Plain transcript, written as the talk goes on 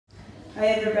Hi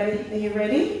everybody, are you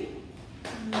ready?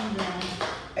 Yeah.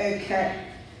 Okay,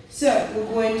 so we're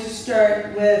going to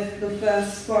start with the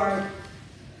first part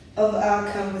of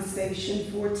our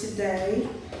conversation for today.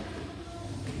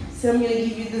 So I'm going to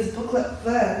give you this booklet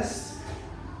first.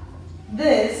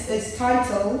 This is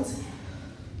titled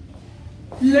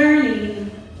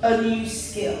Learning a New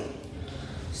Skill.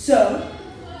 So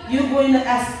you're going to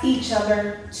ask each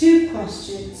other 2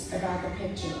 questions about the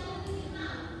picture.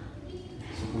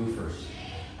 So who first?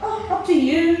 Oh, up to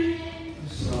you.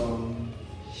 So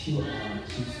she will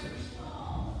choose first.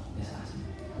 Let's ask me.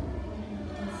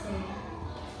 Let's see.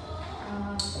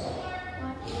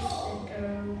 What is the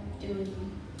girl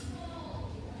doing?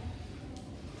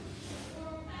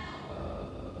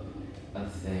 I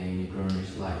think the girl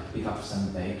is like pick up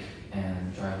some bake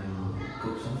and try to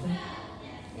cook something.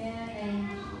 Yeah, and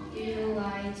do you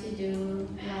like to do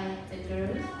like the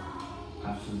girls?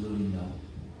 Absolutely no.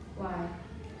 Why?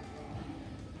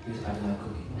 Because I don't like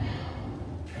cooking. I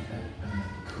don't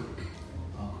like to cook.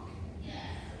 Oh,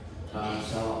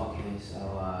 cooking.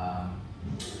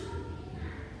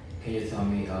 Can you tell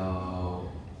me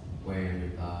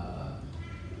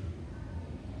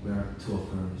where 2 of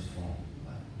her is from?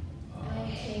 I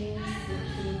think the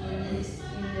people is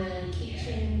in the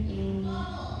kitchen in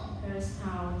her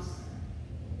house.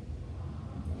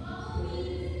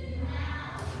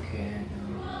 Okay.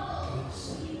 Let's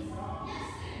see.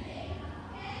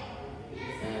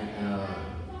 And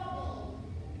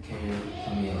can you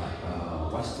tell me like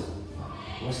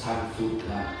what type of food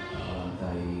that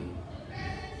they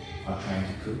are trying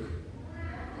to cook?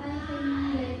 I think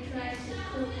they try to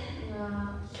cook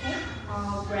cake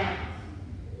or bread.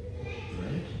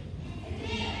 Bread? I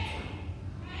think that's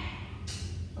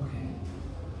Okay.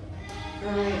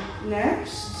 Alright,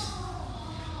 next.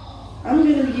 I'm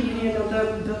going to give you another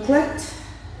booklet.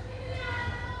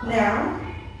 Now,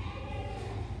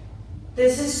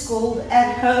 this is called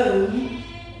At Home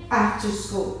After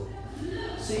School.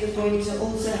 So you're going to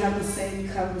also have the same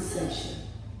conversation.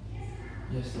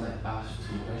 Just like ask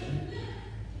 2 questions.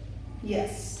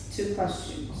 Yes, 2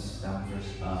 questions. Let's down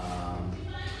first.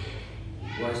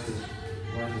 What's the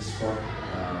sport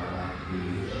like he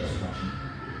is watching?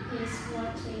 he's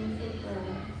watching football.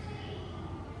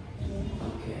 Yeah.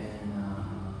 Okay, and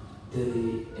did he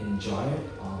enjoy it?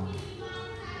 I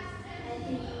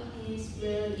think he's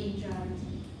really enjoying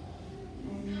it.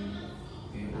 And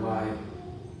Okay, why?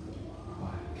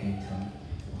 Why? Can you tell me?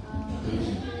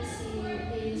 because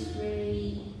he's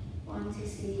really want to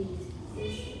see it.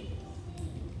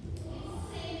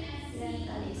 Yeah,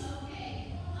 that is.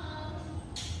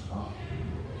 Oh,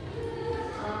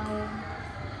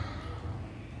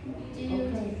 Do you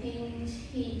think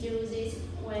he do this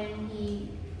when he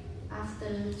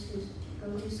after to go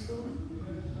to school?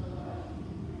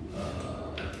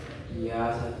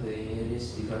 yes, I think it is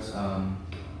because I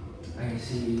can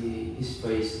see his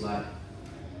face like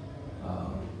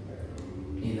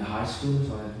in the high school,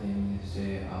 so I think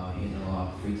he has a lot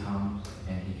of free time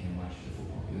and he can watch the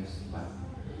football because like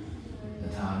the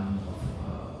time of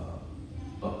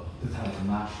the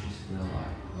match is really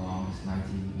like long, it's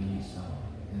 90 minutes, so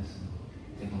it's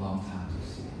take a long time to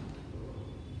see.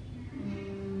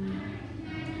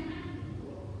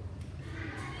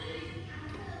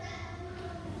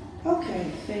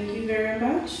 Okay, thank you very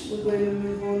much. We're going to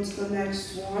move on to the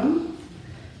next one.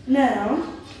 Now,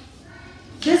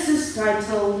 this is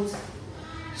titled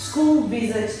School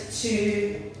Visit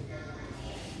to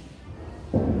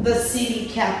the City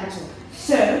Capital.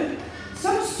 So,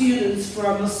 some students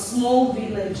from a small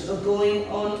village are going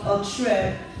on a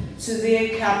trip to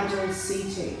their capital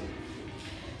city.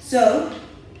 So,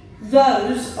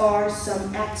 those are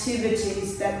some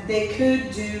activities that they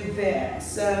could do there.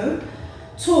 So,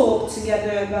 talk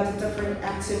together about the different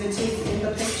activities in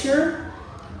the picture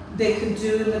they could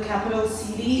do in the capital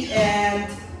city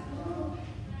and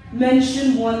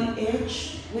mention one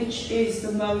each, which is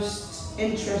the most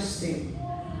interesting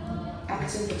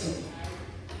activity.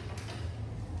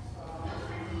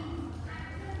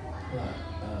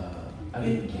 I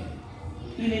didn't get it.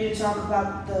 You need to talk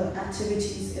about the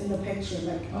activities in the picture,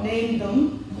 like name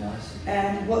them Yes.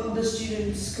 and what the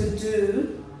students could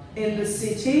do in the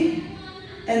city.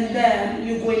 And then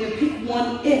you're going to pick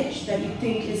one each that you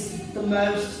think is the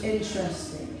most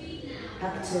interesting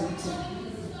activity.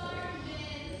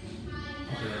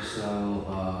 Okay, so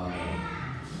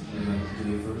you want to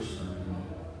do it first or no?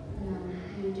 No,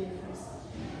 you do first.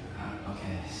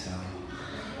 Okay, so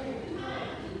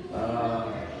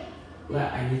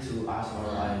like I need to ask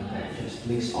or like just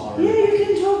list all. Yeah, you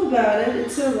can talk about it.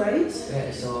 It's alright.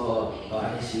 Okay, so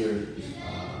I see your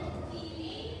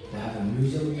have a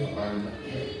museum or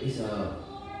it's a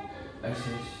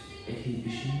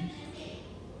exhibition.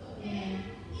 Yeah.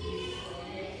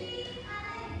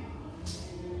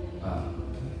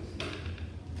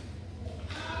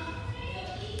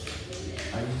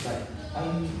 I just like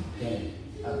I'm dead.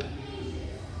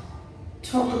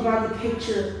 Talk about the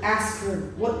picture. Ask her,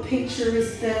 what picture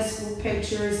is this? What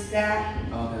picture is that?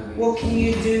 Okay. What can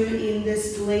you do in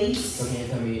this place? So can you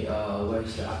tell me what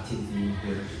is the activity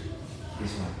here?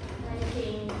 This one. I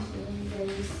think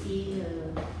they see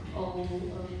the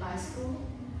old bicycle.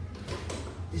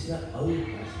 It's not old,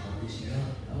 it's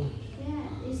not old.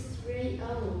 Yeah, it's really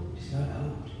old. It's not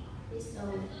old. It's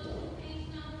old.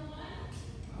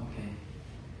 Okay.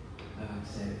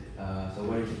 So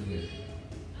what is it here?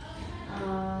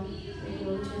 We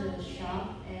go to the shop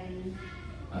and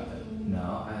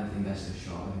No, I don't think that's the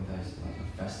shop. I think that's like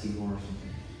a festival or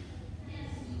something.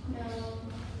 no,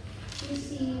 you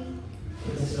see.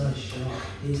 But that's not a shop.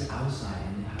 It's outside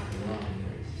and they have a lot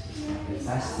here. It's like a It's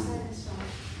festival. outside the shop.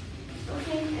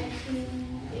 Okay, I think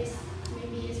it's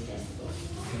maybe it's festival.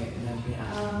 Okay, and then we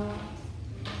ask.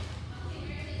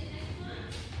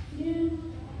 You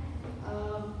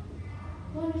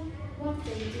what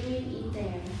they doing in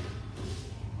there?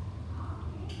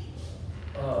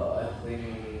 I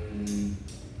think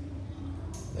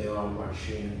they are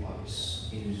watching us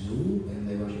in zoo and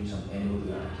they're watching some animal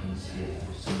that I can see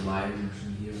some lions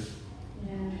from here.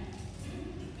 Yeah.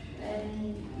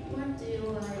 And what do you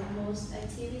like most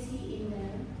activity in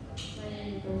there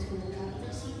when you go to the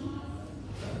capital city?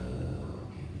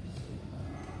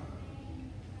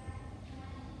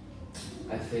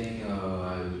 I think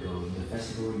I would go to the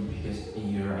festival because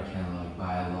in here I can like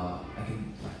buy a lot. I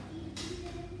can like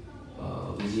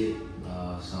visit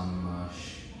some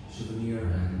souvenir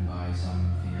and buy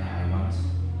something that I want.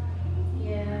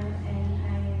 Yeah, and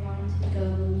I want to go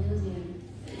to museum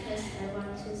because I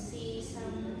want to see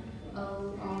some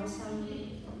or some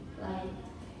like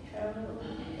travel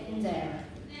in there.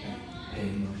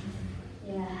 Paying or something.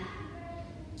 Yeah,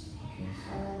 Okay.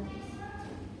 I like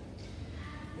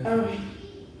it. Alright,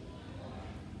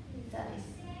 That is.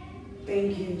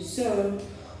 thank you. So,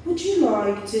 would you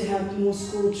like to have more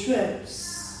school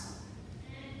trips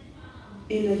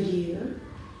in a year?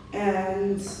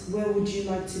 And where would you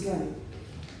like to go?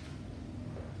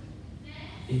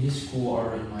 In this school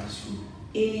or in my school?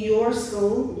 In your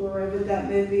school, wherever that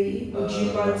may be, would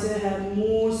you like to have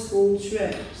more school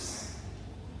trips?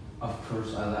 Of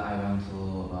course, I want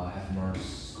to have more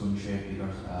school trip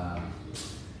because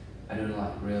I don't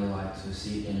really like to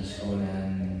sit in school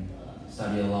and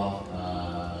study a lot.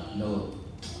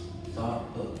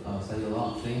 Study a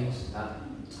lot of things that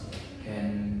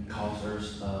can cause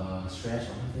us stress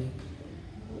or something.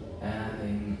 And I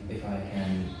think if I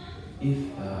can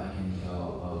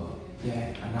go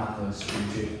another school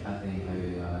trip, I think I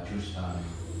will choose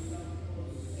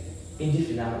in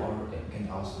Vietnam or can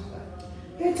also that.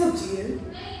 It's up to you.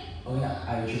 Oh yeah,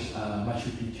 I will choose Machu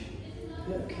Picchu.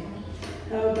 Okay.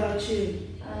 How about you?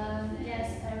 Yes,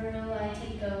 I really like to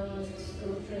go to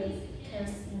school trip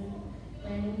because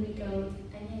when we go,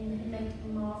 I can make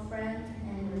more friends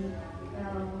and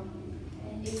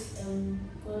it's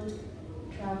good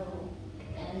travel.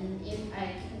 And if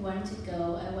I want to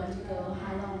go, I want to go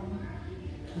Hai Long.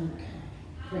 Okay,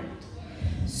 great.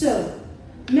 So,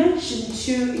 mention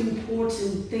 2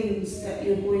 important things that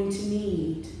you're going to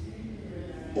need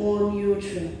on your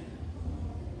trip.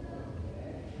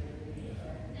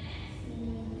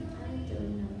 I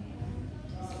don't know.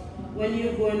 When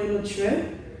you're going on a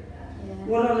trip, Yeah.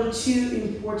 what are the 2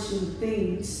 important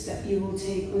things that you will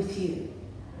take with you?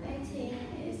 I think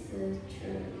it's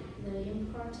true. The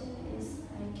important is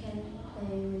I can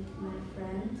play with my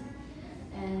friends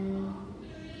and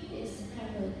it's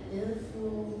kind of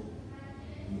beautiful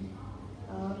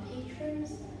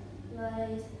pictures.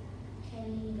 Like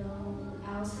can go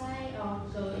outside or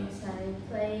go inside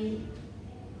play.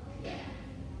 Yeah.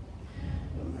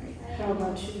 Alright, how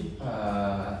about you?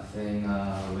 I think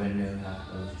when you have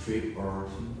a trip or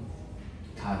some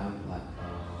kind of like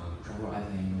travel, I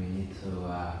think we need to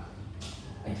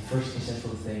like first essential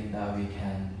thing that we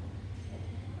can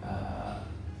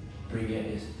bring it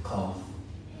is clothes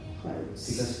Clothes.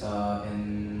 because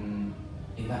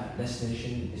in that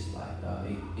destination it's like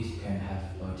it can have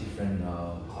a different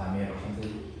climate or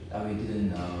something that we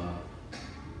didn't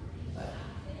like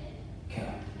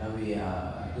that we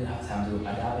didn't have time to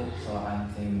adapt it. So I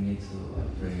think we need to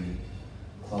like bring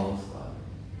clothes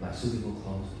like suitable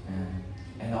clothes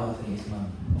and the other thing is money.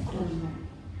 Of course,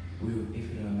 if we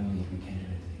don't have money we can't do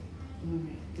anything.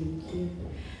 Alright, thank you.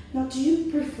 Now, do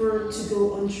you prefer to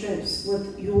go on trips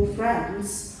with your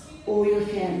friends or your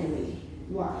family?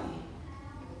 Why?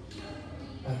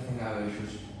 I think I will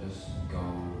just go.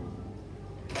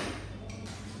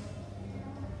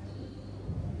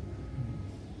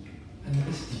 And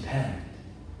it depends.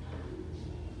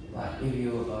 Like if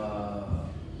you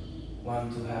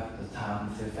want to have the time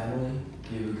with your family,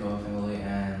 you will go with family,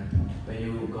 and when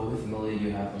you go with family,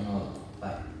 you have a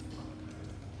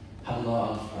lot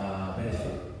of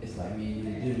benefit. It's like you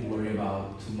didn't worry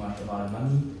about too much about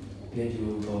money. Then you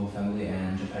will go with family,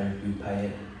 and your parents will pay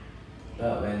it.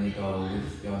 But when you go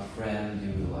with your friend,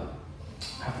 you will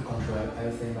have to control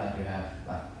everything. Like you have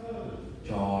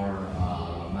your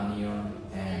money on,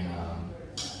 and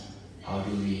how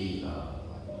do we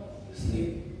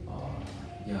sleep,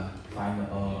 find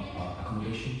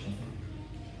accommodation, something.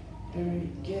 Very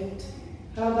good.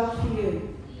 How about for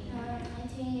you? I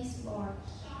think it's more.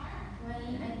 When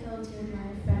I go to my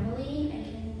family, I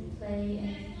can play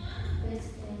and with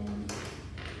them.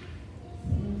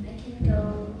 I can go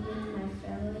with my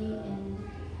family, and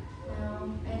now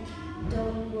I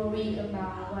don't worry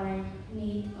about what I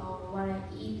need or what I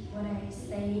eat, what I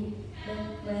stay. But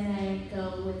when I go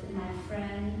with my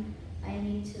friend, I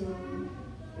need to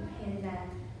prepare that.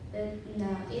 But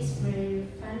now it's very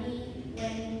funny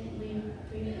when we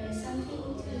prepare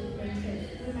something to benefit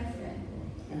with my friend.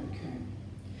 Okay.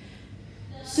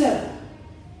 So,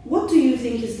 what do you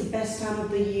think is the best time of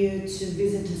the year to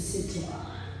visit a city?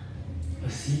 A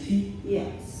city?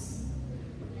 Yes.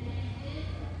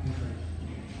 I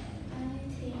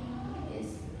think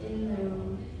it's in the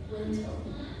winter.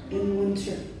 In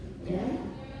winter. Yeah,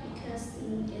 because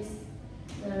it's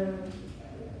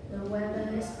the weather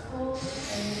is cold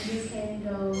and you can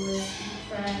go with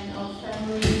friends or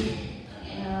family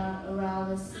around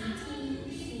the city,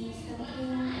 see something,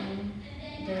 and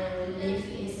the leaf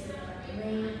is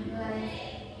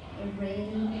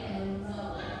rain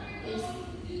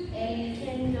and you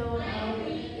can go out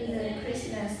in the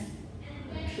Christmas.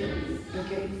 True.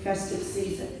 Okay, festive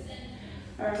season.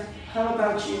 Alright, how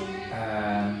about you?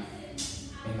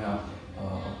 In my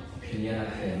opinion, I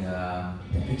think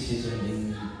the peak season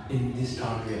in this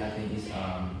country, I think is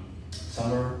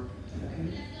summer. Okay.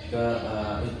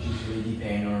 Because it usually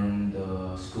depends on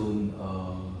the school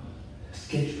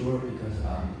schedule, because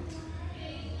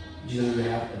usually we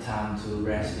have a time to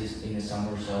rest is in the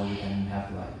summer, so we can have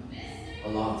a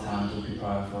lot of time to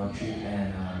prepare for a trip,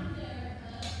 and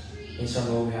in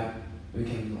summer we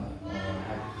can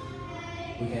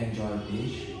enjoy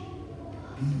beach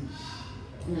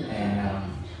and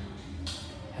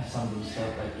have something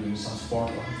stuff like doing some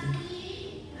sport or something.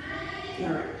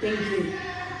 Alright, thank you.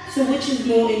 So which is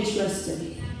more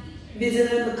interesting?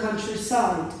 Visiting the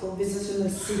countryside or visiting the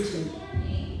city?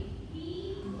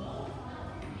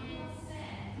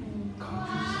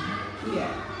 Countryside.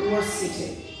 Yeah, or city?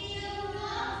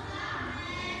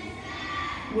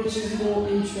 Which is more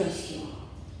interesting?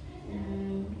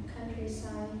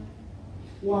 Countryside.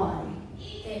 Why?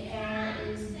 The air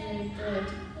is very good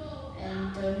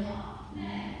and don't have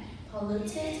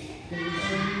polluted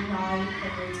and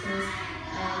non-polluted,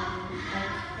 and I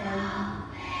can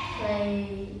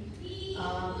play,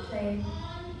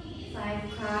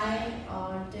 cry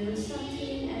or do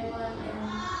something I want, and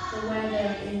the weather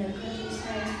in the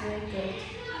countryside is very good.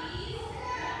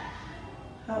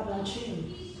 How about you?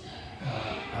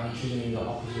 I'm choosing the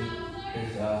opposite,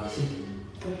 is city.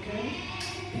 Okay.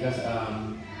 Because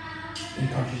in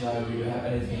countryside we don't have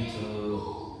anything to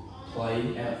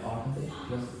play at or something.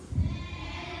 Because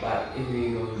like if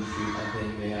we go in the street, I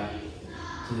think we have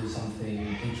to do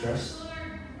something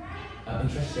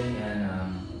interesting, and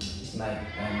it's like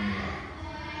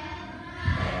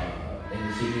in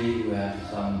the city we have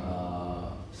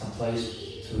some place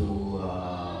to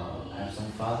have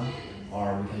some fun, or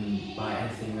we can buy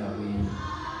anything that we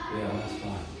want to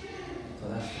buy. So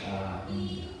that's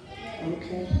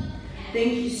Okay.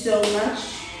 Thank you so much.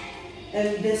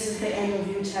 And this is the end of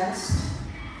your test.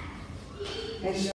 Enjoy.